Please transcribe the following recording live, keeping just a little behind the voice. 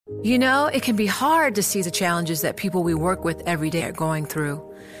You know, it can be hard to see the challenges that people we work with every day are going through.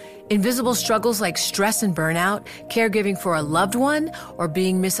 Invisible struggles like stress and burnout, caregiving for a loved one, or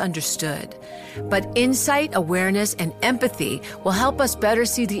being misunderstood. But insight, awareness, and empathy will help us better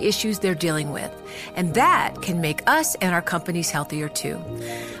see the issues they're dealing with. And that can make us and our companies healthier too.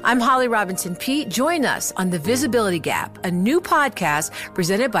 I'm Holly Robinson Peete. Join us on The Visibility Gap, a new podcast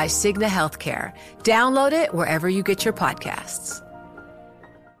presented by Cigna Healthcare. Download it wherever you get your podcasts.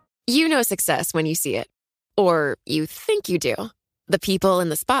 You know success when you see it. Or you think you do. The people in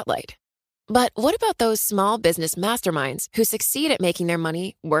the spotlight. But what about those small business masterminds who succeed at making their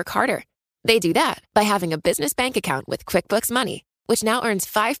money work harder? They do that by having a business bank account with QuickBooks Money, which now earns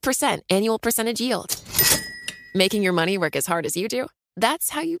 5% annual percentage yield. Making your money work as hard as you do?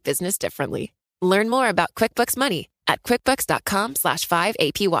 That's how you business differently. Learn more about QuickBooks Money at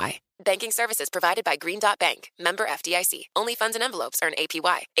quickbooks.com/5APY. Banking services provided by Green Dot Bank. Member FDIC. Only funds and envelopes earn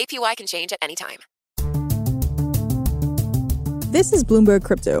APY. APY can change at any time. This is Bloomberg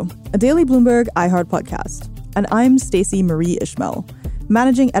Crypto, a daily Bloomberg iHeart podcast. And I'm Stacey Marie Ishmael,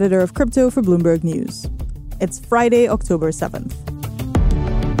 managing editor of crypto for Bloomberg News. It's Friday, October 7th.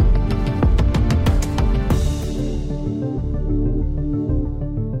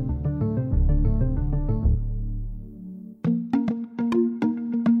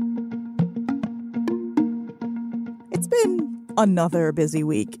 It's been another busy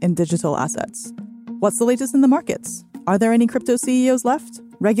week in digital assets. What's the latest in the markets? Are there any crypto CEOs left?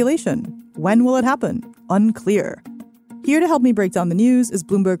 Regulation. When will it happen? Unclear. Here to help me break down the news is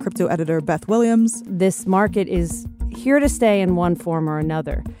Bloomberg crypto editor Beth Williams. This market is here to stay in one form or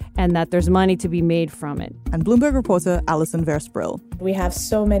another, and that there's money to be made from it. And Bloomberg reporter Alison Verspril. We have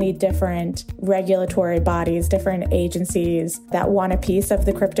so many different regulatory bodies, different agencies that want a piece of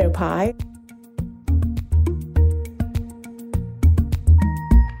the crypto pie.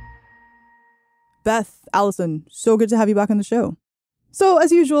 Beth, Alison, so good to have you back on the show. So,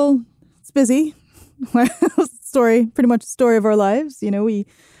 as usual, it's busy. Pretty much the story of our lives. You know, we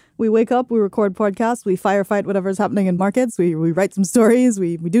wake up, we record podcasts, we firefight whatever's happening in markets, we write some stories,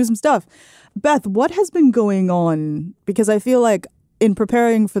 we do some stuff. Beth, what has been going on? Because I feel like in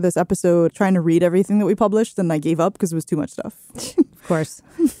preparing for this episode, trying to read everything that we published, then I gave up because it was too much stuff. Of course.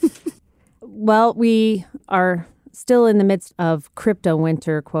 Well, we are still in the midst of crypto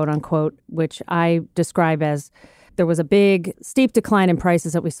winter, quote unquote, which I describe as there was a big, steep decline in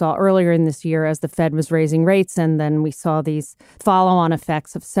prices that we saw earlier in this year as the Fed was raising rates. And then we saw these follow-on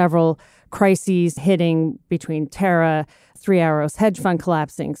effects of several crises hitting between Terra, Three Arrows hedge fund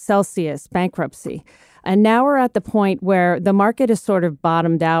collapsing, Celsius, bankruptcy. And now we're at the point where the market is sort of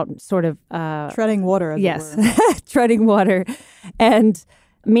bottomed out, sort of... treading water, as yes, it were. treading water. And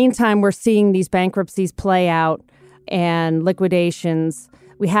meantime, we're seeing these bankruptcies play out and liquidations.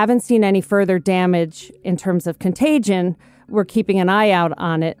 We haven't seen any further damage in terms of contagion. We're keeping an eye out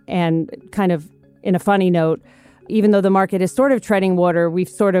on it. And kind of in a funny note, even though the market is sort of treading water, we've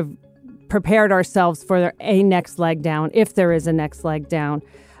sort of prepared ourselves for a next leg down, if there is a next leg down,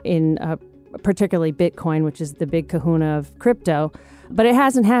 in particularly Bitcoin, which is the big kahuna of crypto. But it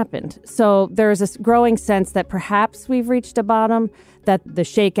hasn't happened. So there's a growing sense that perhaps we've reached a bottom, that the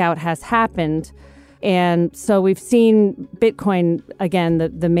shakeout has happened. And so we've seen Bitcoin, again,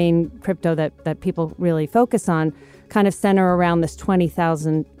 the main crypto that people really focus on, kind of center around this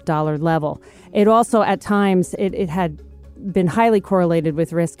 $20,000 level. It also, at times, it had been highly correlated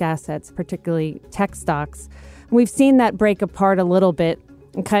with risk assets, particularly tech stocks. We've seen that break apart a little bit,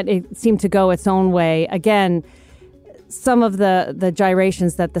 and it seemed to go its own way. Again, some of the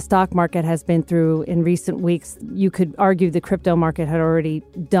gyrations that the stock market has been through in recent weeks, you could argue the crypto market had already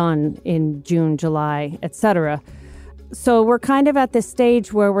done in June, July, et cetera. So we're kind of at this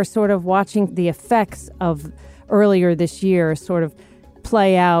stage where we're sort of watching the effects of earlier this year sort of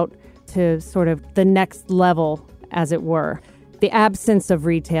play out to sort of the next level, as it were. The absence of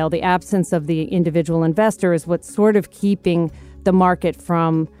retail, the absence of the individual investor is what's sort of keeping the market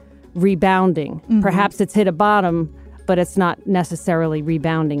from rebounding. Mm-hmm. Perhaps it's hit a bottom, but it's not necessarily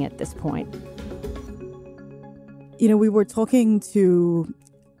rebounding at this point. You know, we were talking to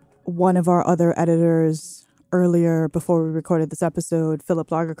one of our other editors earlier before we recorded this episode, Philip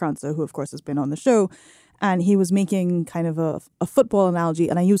Lagerkrantz, who of course has been on the show, and he was making kind of a football analogy,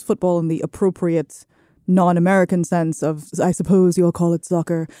 and I use football in the appropriate non-American sense of, I suppose you'll call it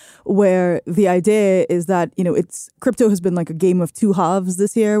soccer, where the idea is that, you know, crypto has been like a game of two halves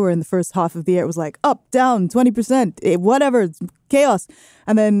this year, where in the first half of the year it was like up, down, 20%, whatever, it's chaos.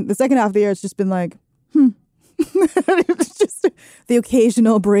 And then the second half of the year it's just been like, It's just the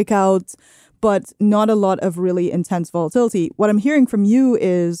occasional breakout, but not a lot of really intense volatility. What I'm hearing from you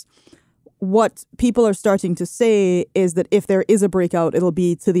is what people are starting to say is that if there is a breakout, it'll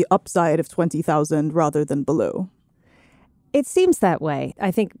be to the upside of 20,000 rather than below. It seems that way. I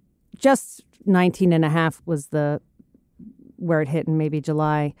think just 19.5 was where it hit in maybe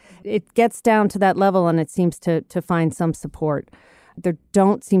July. It gets down to that level and it seems to find some support. There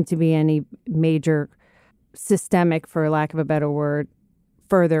don't seem to be any major systemic, for lack of a better word,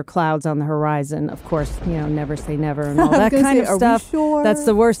 further clouds on the horizon. Of course, never say never and all that kind of stuff. Sure? That's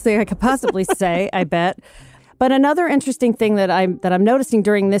the worst thing I could possibly say, I bet. But another interesting thing that I'm noticing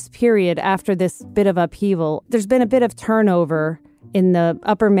during this period after this bit of upheaval, there's been a bit of turnover in the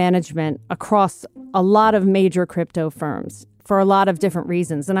upper management across a lot of major crypto firms for a lot of different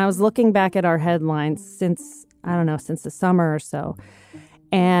reasons. And I was looking back at our headlines since the summer or so.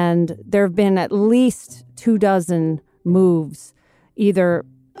 And there have been at least 24 moves, either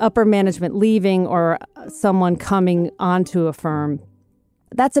upper management leaving or someone coming onto a firm.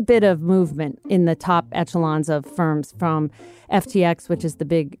 That's a bit of movement in the top echelons of firms, from FTX, which is the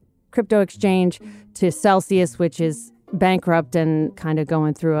big crypto exchange, to Celsius, which is bankrupt and kind of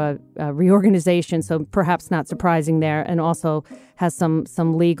going through a reorganization, so perhaps not surprising there, and also has some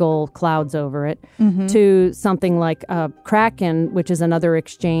legal clouds over it, to something like Kraken, which is another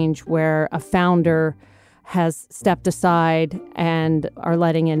exchange where a founder has stepped aside and are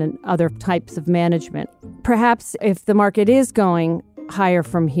letting in other types of management. Perhaps if the market is going higher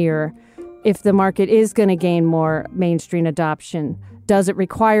from here, if the market is going to gain more mainstream adoption, does it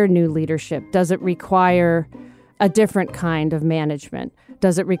require new leadership? Does it require a different kind of management?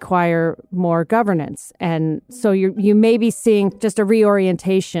 Does it require more governance? And so you may be seeing just a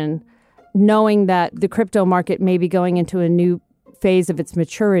reorientation, knowing that the crypto market may be going into a new phase of its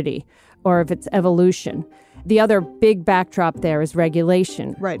maturity or of its evolution. The other big backdrop there is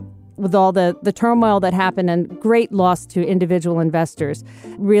regulation. Right. With all the turmoil that happened and great loss to individual investors,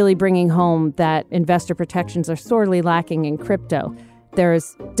 really bringing home that investor protections are sorely lacking in crypto.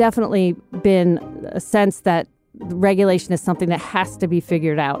 There's definitely been a sense that regulation is something that has to be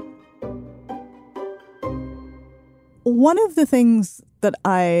figured out. One of the things that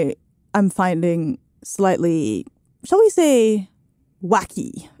I am finding slightly, shall we say,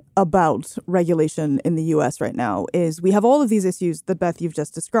 wacky about regulation in the US right now is we have all of these issues that, Beth, you've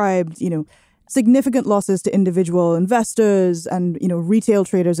just described, significant losses to individual investors and, retail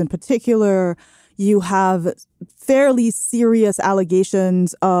traders in particular. You have fairly serious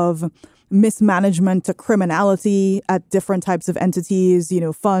allegations of mismanagement to criminality at different types of entities,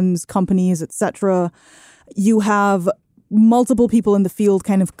 funds, companies, etc. You have multiple people in the field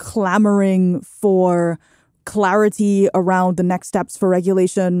kind of clamoring for clarity around the next steps for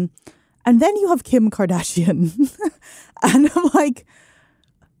regulation. And then you have Kim Kardashian. And I'm like,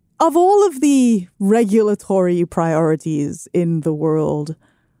 of all of the regulatory priorities in the world,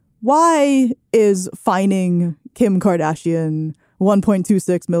 why is fining Kim Kardashian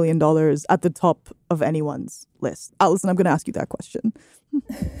 $1.26 million at the top of anyone's list? Allison, I'm going to ask you that question.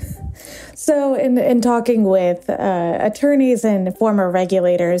 So in talking with attorneys and former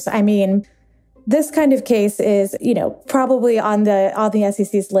regulators, this kind of case is, probably on the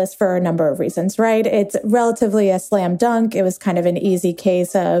SEC's list for a number of reasons, right? It's relatively a slam dunk. It was kind of an easy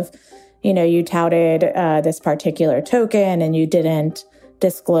case of, you touted this particular token and you didn't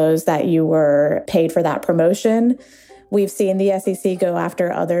disclose that you were paid for that promotion. We've seen the SEC go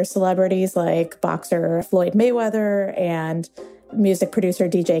after other celebrities like boxer Floyd Mayweather and music producer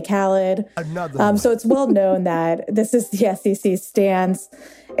DJ Khaled. So it's well known that this is the SEC's stance.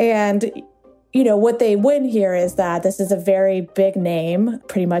 And what they win here is that this is a very big name.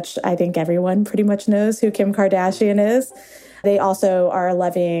 Pretty much, I think everyone pretty much knows who Kim Kardashian is. They also are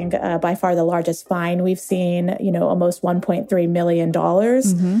levying by far the largest fine we've seen, almost $1.3 million.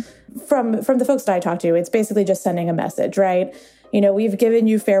 From the folks that I talked to, it's basically just sending a message, right? We've given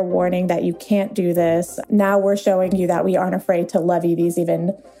you fair warning that you can't do this. Now we're showing you that we aren't afraid to levy these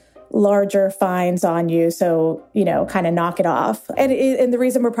even larger fines on you. So, kind of knock it off. And the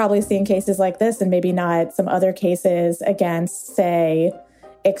reason we're probably seeing cases like this and maybe not some other cases against, say,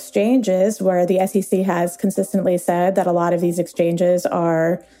 exchanges where the SEC has consistently said that a lot of these exchanges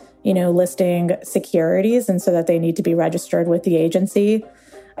are, listing securities and so that they need to be registered with the agency.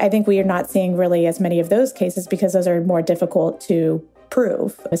 I think we are not seeing really as many of those cases because those are more difficult to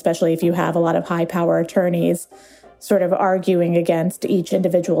prove, especially if you have a lot of high power attorneys sort of arguing against each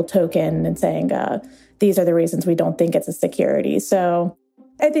individual token and saying, these are the reasons we don't think it's a security. So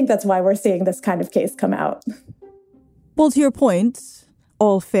I think that's why we're seeing this kind of case come out. Well, to your point,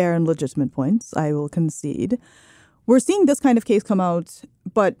 all fair and legitimate points, I will concede. we're seeing this kind of case come out,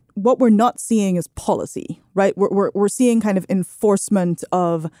 but what we're not seeing is policy, right? We're seeing kind of enforcement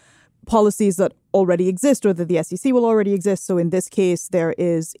of policies that already exist or that the SEC will already exist. So in this case, there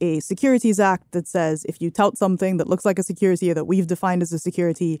is a Securities Act that says if you tout something that looks like a security or that we've defined as a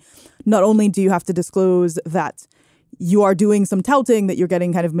security, not only do you have to disclose that you are doing some touting, that you're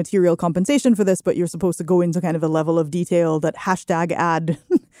getting kind of material compensation for this, but you're supposed to go into kind of a level of detail that #ad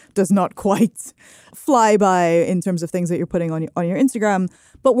does not quite fly by in terms of things that you're putting on your Instagram.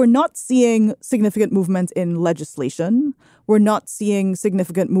 But we're not seeing significant movement in legislation. We're not seeing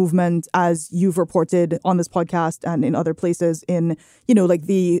significant movement, as you've reported on this podcast and in other places, in, like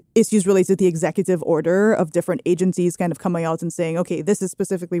the issues related to the executive order of different agencies kind of coming out and saying, okay, this is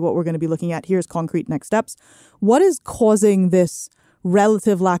specifically what we're going to be looking at. Here's concrete next steps. What is causing this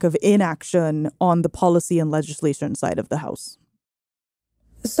relative lack of inaction on the policy and legislation side of the House?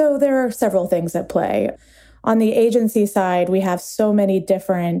 So there are several things at play. On the agency side, we have so many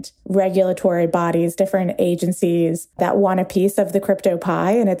different regulatory bodies, different agencies that want a piece of the crypto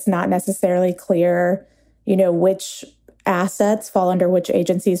pie, and it's not necessarily clear, which assets fall under which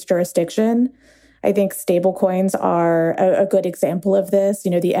agency's jurisdiction. I think stablecoins are a good example of this.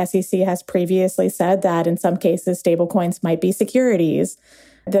 The SEC has previously said that in some cases, stablecoins might be securities.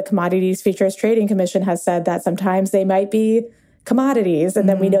 The Commodities Futures Trading Commission has said that sometimes they might be commodities. And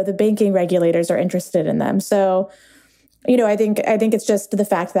then we know the banking regulators are interested in them. So, I think it's just the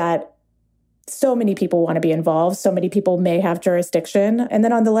fact that so many people want to be involved. So many people may have jurisdiction. And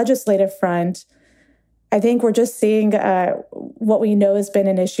then on the legislative front, I think we're just seeing what we know has been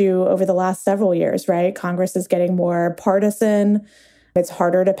an issue over the last several years, right? Congress is getting more partisan. It's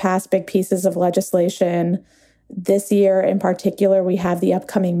harder to pass big pieces of legislation. This year in particular, we have the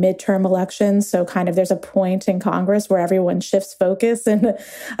upcoming midterm elections. So kind of there's a point in Congress where everyone shifts focus and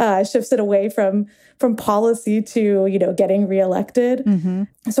shifts it away from policy to, getting reelected.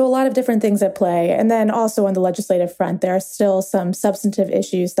 So a lot of different things at play. And then also on the legislative front, there are still some substantive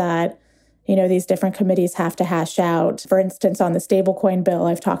issues that, these different committees have to hash out. For instance, on the stablecoin bill,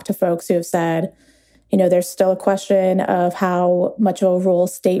 I've talked to folks who have said, there's still a question of how much of a role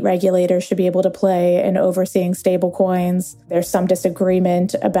state regulators should be able to play in overseeing stablecoins. There's some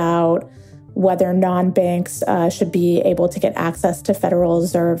disagreement about whether non-banks should be able to get access to Federal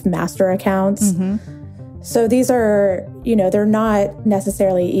Reserve master accounts. So these are, they're not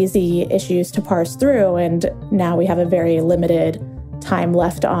necessarily easy issues to parse through. And now we have a very limited time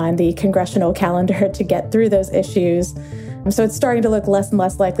left on the congressional calendar to get through those issues. So it's starting to look less and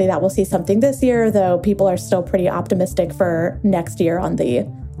less likely that we'll see something this year, though people are still pretty optimistic for next year on the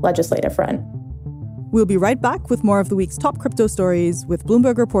legislative front. We'll be right back with more of the week's top crypto stories with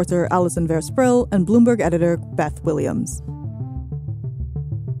Bloomberg reporter Alison Verspril and Bloomberg editor Beth Williams.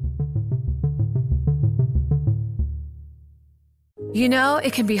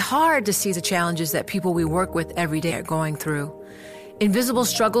 It can be hard to see the challenges that people we work with every day are going through. Invisible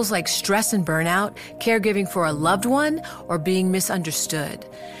struggles like stress and burnout, caregiving for a loved one, or being misunderstood.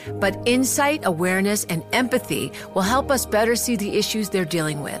 But insight, awareness, and empathy will help us better see the issues they're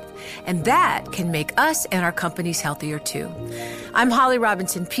dealing with. And that can make us and our companies healthier too. I'm Holly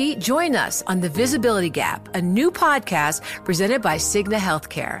Robinson Peete. Join us on The Visibility Gap, a new podcast presented by Cigna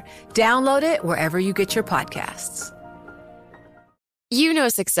Healthcare. Download it wherever you get your podcasts. You know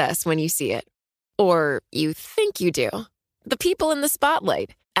success when you see it. Or you think you do. The people in the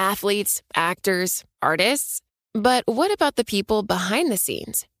spotlight, athletes, actors, artists. But what about the people behind the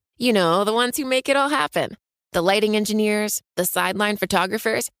scenes? The ones who make it all happen. The lighting engineers, the sideline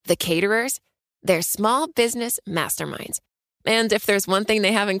photographers, the caterers. They're small business masterminds. And if there's one thing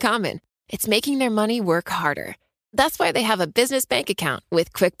they have in common, it's making their money work harder. That's why they have a business bank account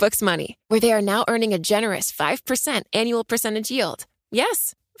with QuickBooks Money, where they are now earning a generous 5% annual percentage yield.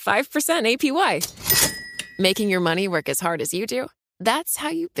 Yes, 5% APY. Making your money work as hard as you do? That's how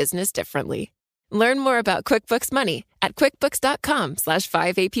you business differently. Learn more about QuickBooks Money at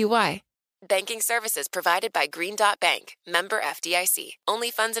quickbooks.com/5APY. Banking services provided by Green Dot Bank, member FDIC. Only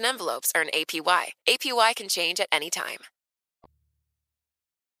funds and envelopes earn APY. APY can change at any time.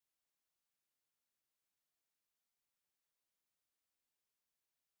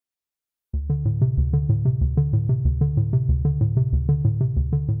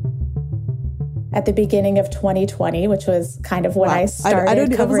 At the beginning of 2020, which was kind of when I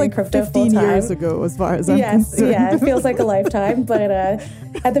started covering crypto full-time. 15 years ago, as far as I'm concerned. Yeah, it feels like a lifetime. But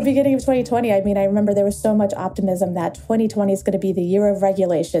at the beginning of 2020, I remember there was so much optimism that 2020 is going to be the year of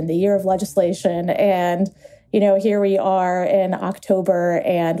regulation, the year of legislation. And, here we are in October,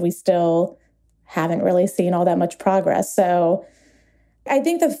 and we still haven't really seen all that much progress. So I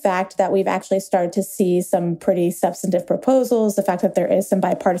think the fact that we've actually started to see some pretty substantive proposals, the fact that there is some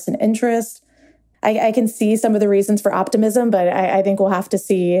bipartisan interest, I can see some of the reasons for optimism, but I think we'll have to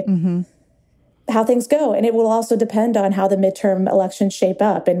see how things go. And it will also depend on how the midterm elections shape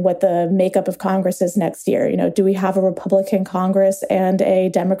up and what the makeup of Congress is next year. You know, do we have a Republican Congress and a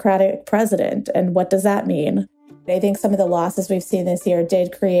Democratic president? And what does that mean? I think some of the losses we've seen this year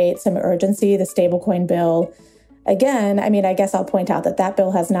did create some urgency. The stablecoin bill, again, I mean, I guess I'll point out that that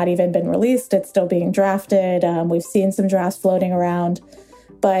bill has not even been released. It's still being drafted. We've seen some drafts floating around.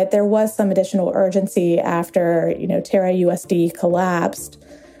 But there was some additional urgency after, Terra USD collapsed.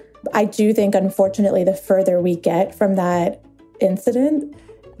 I do think, unfortunately, the further we get from that incident,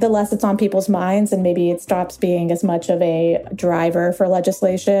 the less it's on people's minds, and maybe it stops being as much of a driver for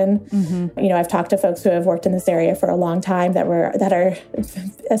legislation. I've talked to folks who have worked in this area for a long time that are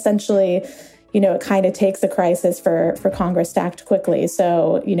essentially, it kind of takes a crisis for Congress to act quickly.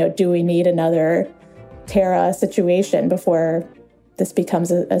 So, do we need another Terra situation before this becomes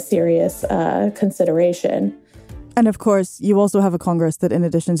a serious consideration? And of course, you also have a Congress that, in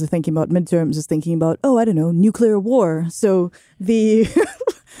addition to thinking about midterms, is thinking about, nuclear war. So the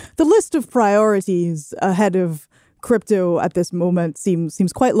the list of priorities ahead of crypto at this moment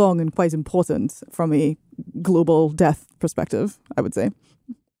seems quite long and quite important from a global death perspective, I would say.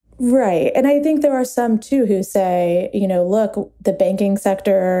 Right. And I think there are some, too, who say, look, the banking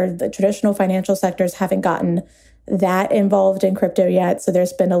sector, the traditional financial sectors haven't gotten that involved in crypto yet. So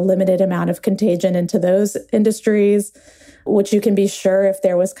there's been a limited amount of contagion into those industries, which you can be sure if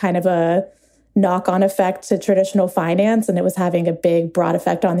there was kind of a knock-on effect to traditional finance and it was having a big, broad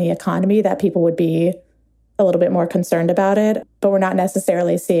effect on the economy, that people would be a little bit more concerned about it. But we're not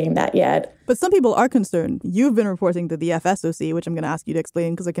necessarily seeing that yet. But some people are concerned. You've been reporting that the FSOC, which I'm going to ask you to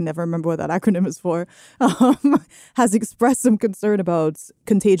explain because I can never remember what that acronym is for, has expressed some concern about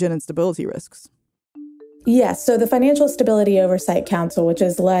contagion and stability risks. Yes. So the Financial Stability Oversight Council, which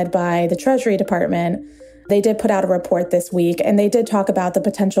is led by the Treasury Department, they did put out a report this week, and they did talk about the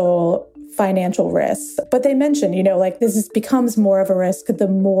potential financial risks. But they mentioned, this becomes more of a risk the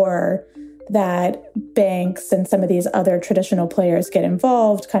more that banks and some of these other traditional players get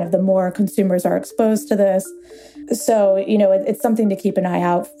involved, kind of the more consumers are exposed to this. So, it's something to keep an eye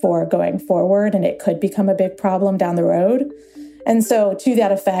out for going forward, and it could become a big problem down the road. And so to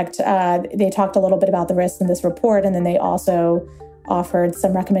that effect, they talked a little bit about the risks in this report, and then they also offered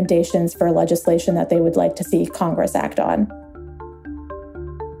some recommendations for legislation that they would like to see Congress act on.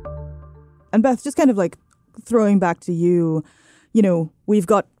 And Beth, just kind of like throwing back to you, we've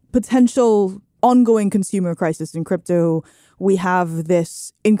got potential ongoing consumer crisis in crypto. We have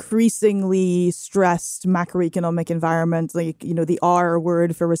this increasingly stressed macroeconomic environment, the R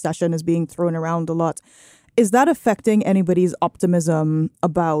word for recession is being thrown around a lot. Is that affecting anybody's optimism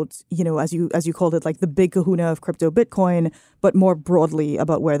about, as you called it, like the big kahuna of crypto Bitcoin, but more broadly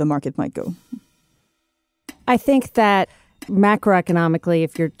about where the market might go? I think that macroeconomically,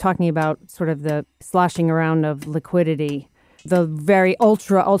 if you're talking about sort of the sloshing around of liquidity, the very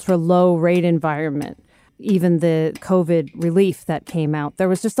ultra low rate environment, even the COVID relief that came out, there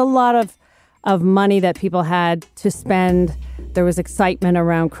was just a lot of money that people had to spend. There was excitement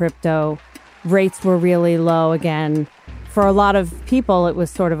around crypto. Rates were really low again. For a lot of people, it was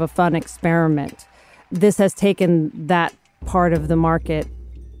sort of a fun experiment. This has taken that part of the market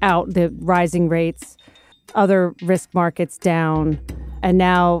out, the rising rates, other risk markets down, and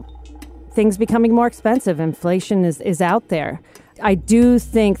now things becoming more expensive. Inflation is out there. I do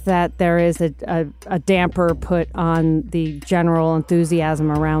think that there is a damper put on the general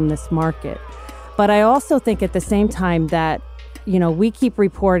enthusiasm around this market. But I also think at the same time that, we keep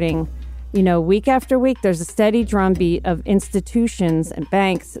reporting week after week, there's a steady drumbeat of institutions and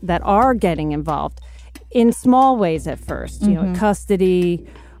banks that are getting involved in small ways at first, custody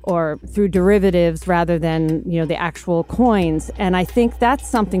or through derivatives rather than, the actual coins. And I think that's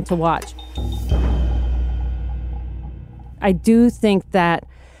something to watch. I do think that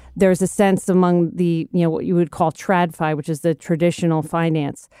there's a sense among the, what you would call TradFi, which is the traditional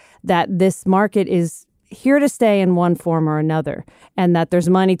finance, that this market is here to stay in one form or another, and that there's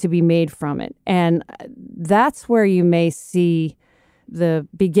money to be made from it. And that's where you may see the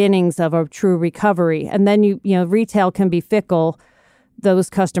beginnings of a true recovery. And then, retail can be fickle. Those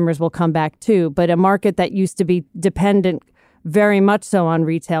customers will come back too. But a market that used to be dependent very much so on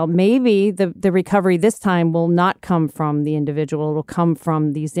retail, maybe the recovery this time will not come from the individual. It will come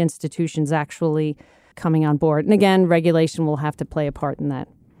from these institutions actually coming on board. And again, regulation will have to play a part in that.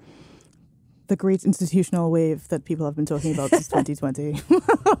 The great institutional wave that people have been talking about since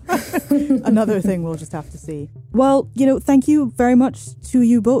 2020. Another thing we'll just have to see. Well, thank you very much to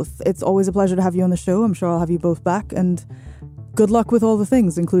you both. It's always a pleasure to have you on the show. I'm sure I'll have you both back. And good luck with all the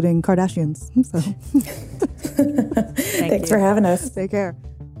things, including Kardashians. So. Thanks for having us. Take care.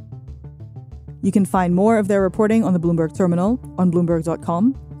 You can find more of their reporting on the Bloomberg Terminal on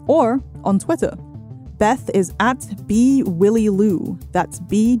Bloomberg.com or on Twitter. Beth is at BWillyLou. That's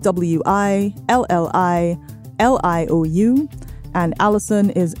BWILLILIOU. And Allison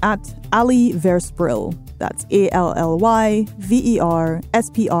is at Ali Versprille. That's ALLYVERSPRILLE.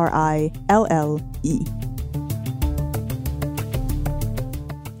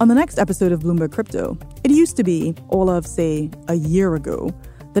 On the next episode of Bloomberg Crypto, it used to be, all of, say, a year ago,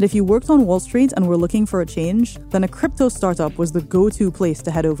 that if you worked on Wall Street and were looking for a change, then a crypto startup was the go-to place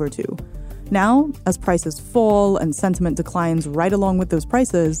to head over to. Now, as prices fall and sentiment declines right along with those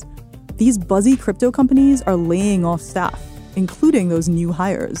prices, these buzzy crypto companies are laying off staff, including those new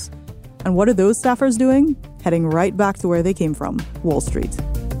hires. And what are those staffers doing? Heading right back to where they came from, Wall Street.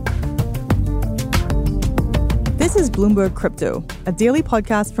 This is Bloomberg Crypto, a daily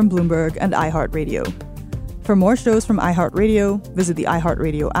podcast from Bloomberg and iHeartRadio. For more shows from iHeartRadio, visit the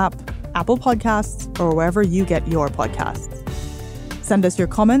iHeartRadio app, Apple Podcasts, or wherever you get your podcasts. Send us your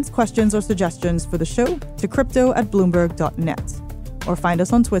comments, questions, or suggestions for the show to crypto@bloomberg.net. Or find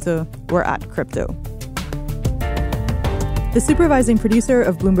us on Twitter, we're @crypto. The supervising producer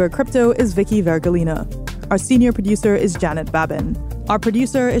of Bloomberg Crypto is Vicky Vergolina. Our senior producer is Janet Babin. Our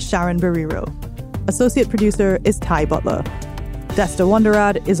producer is Sharon Barrero. Associate producer is Ty Butler. Desta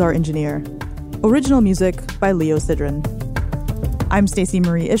Wonderad is our engineer. Original music by Leo Sidran. I'm Stacey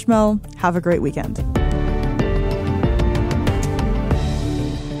Marie Ishmael. Have a great weekend.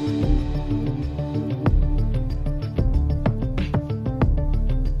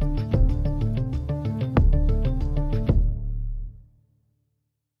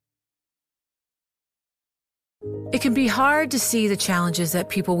 It can be hard to see the challenges that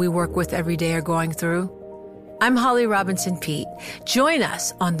people we work with every day are going through. I'm Holly Robinson Pete. Join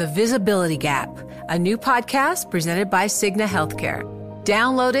us on The Visibility Gap, a new podcast presented by Cigna Healthcare.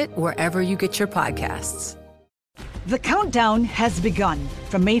 Download it wherever you get your podcasts. The countdown has begun.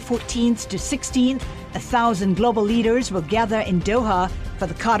 From May 14th to 16th, 1,000 global leaders will gather in Doha for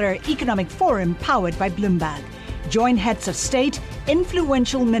the Qatar Economic Forum powered by Bloomberg. Join heads of state,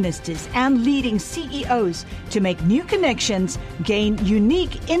 influential ministers, and leading CEOs to make new connections, gain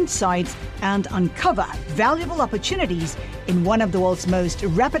unique insights, and uncover valuable opportunities in one of the world's most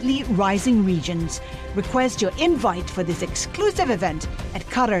rapidly rising regions. Request your invite for this exclusive event at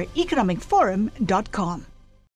QatarEconomicForum.com.